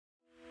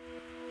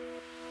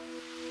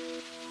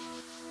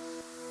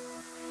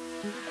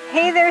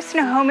Hey there,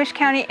 Snohomish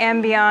County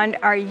and beyond.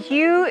 Are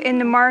you in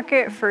the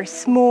market for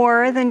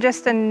more than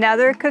just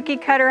another cookie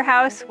cutter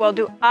house? Well,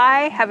 do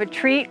I have a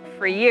treat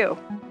for you.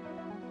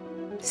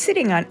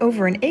 Sitting on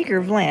over an acre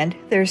of land,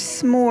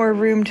 there's more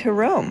room to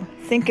roam.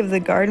 Think of the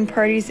garden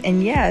parties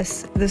and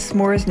yes, the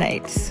s'mores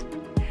nights.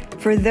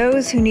 For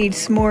those who need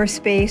s'more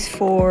space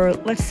for,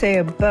 let's say,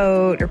 a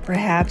boat or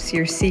perhaps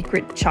your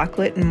secret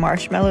chocolate and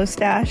marshmallow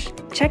stash,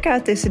 check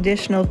out this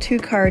additional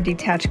 2-car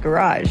detached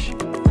garage.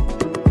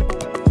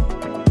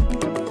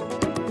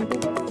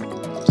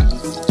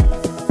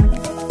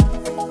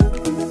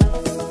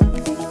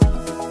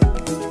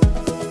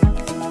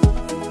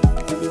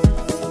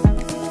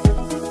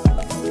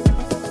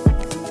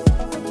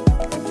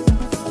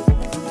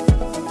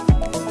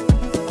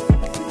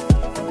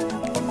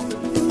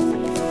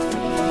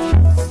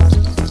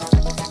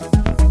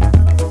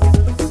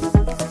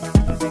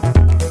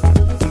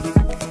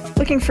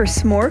 Looking for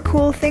some more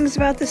cool things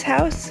about this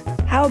house?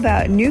 How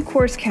about new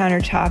quartz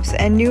countertops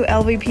and new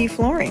LVP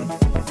flooring?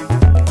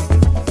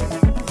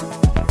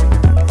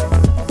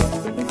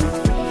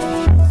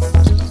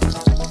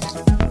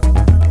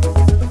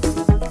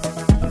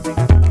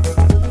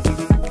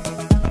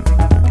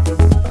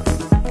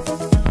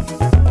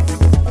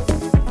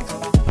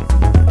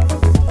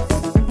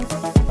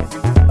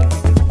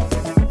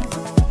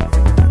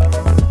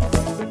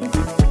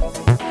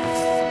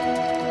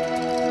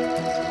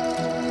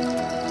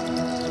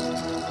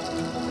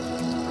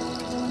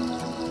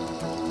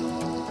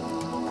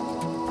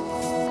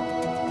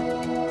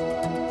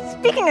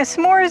 Speaking of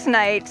s'mores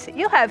nights,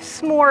 you'll have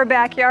s'more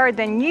backyard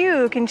than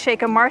you can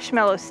shake a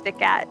marshmallow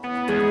stick at.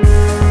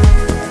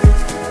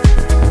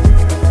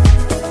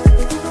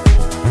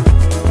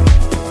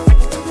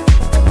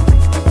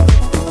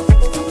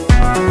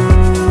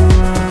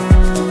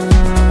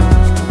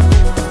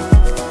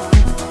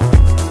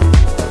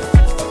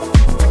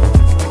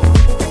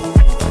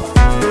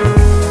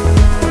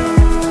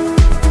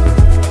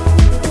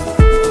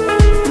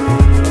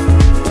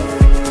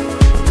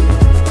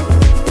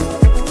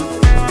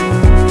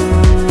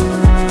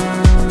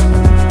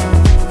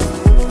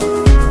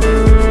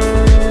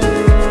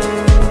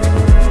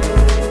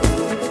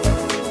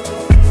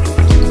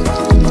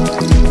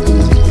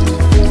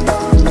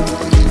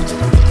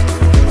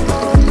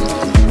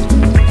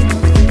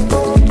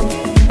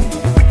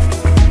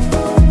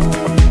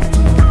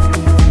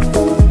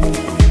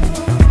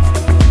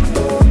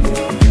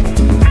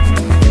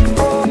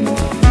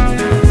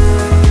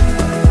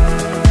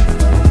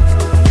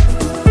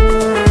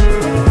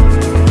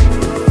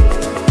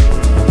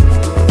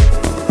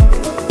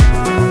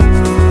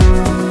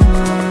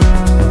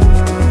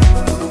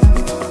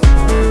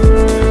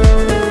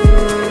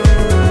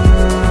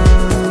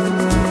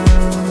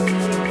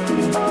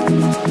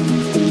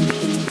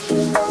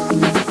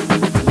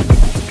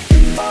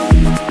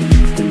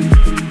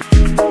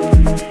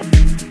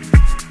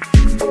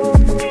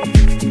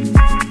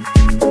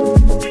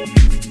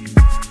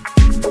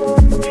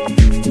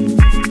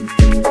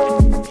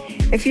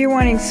 If you're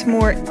wanting some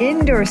more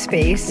indoor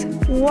space,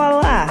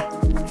 voila!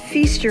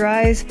 Feast your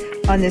eyes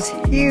on this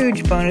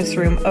huge bonus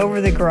room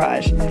over the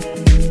garage.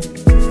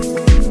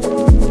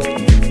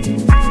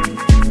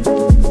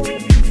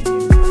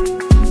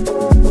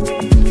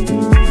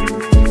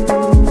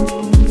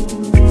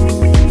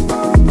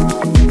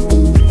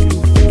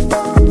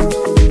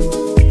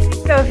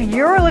 So if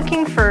you're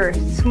looking for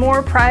some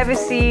more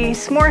privacy,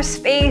 some more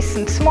space,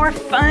 and some more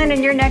fun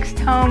in your next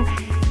home,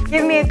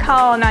 give me a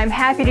call and I'm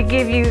happy to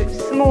give you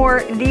some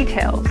more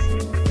details.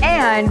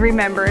 And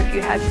remember, if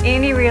you have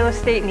any real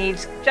estate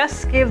needs,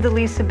 just give the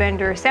Lisa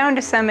Bender Sound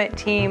to Summit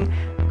team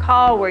a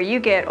call where you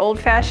get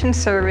old-fashioned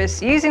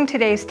service using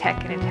today's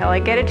tech. And until I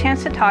get a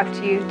chance to talk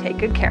to you, take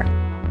good care.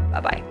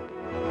 Bye-bye.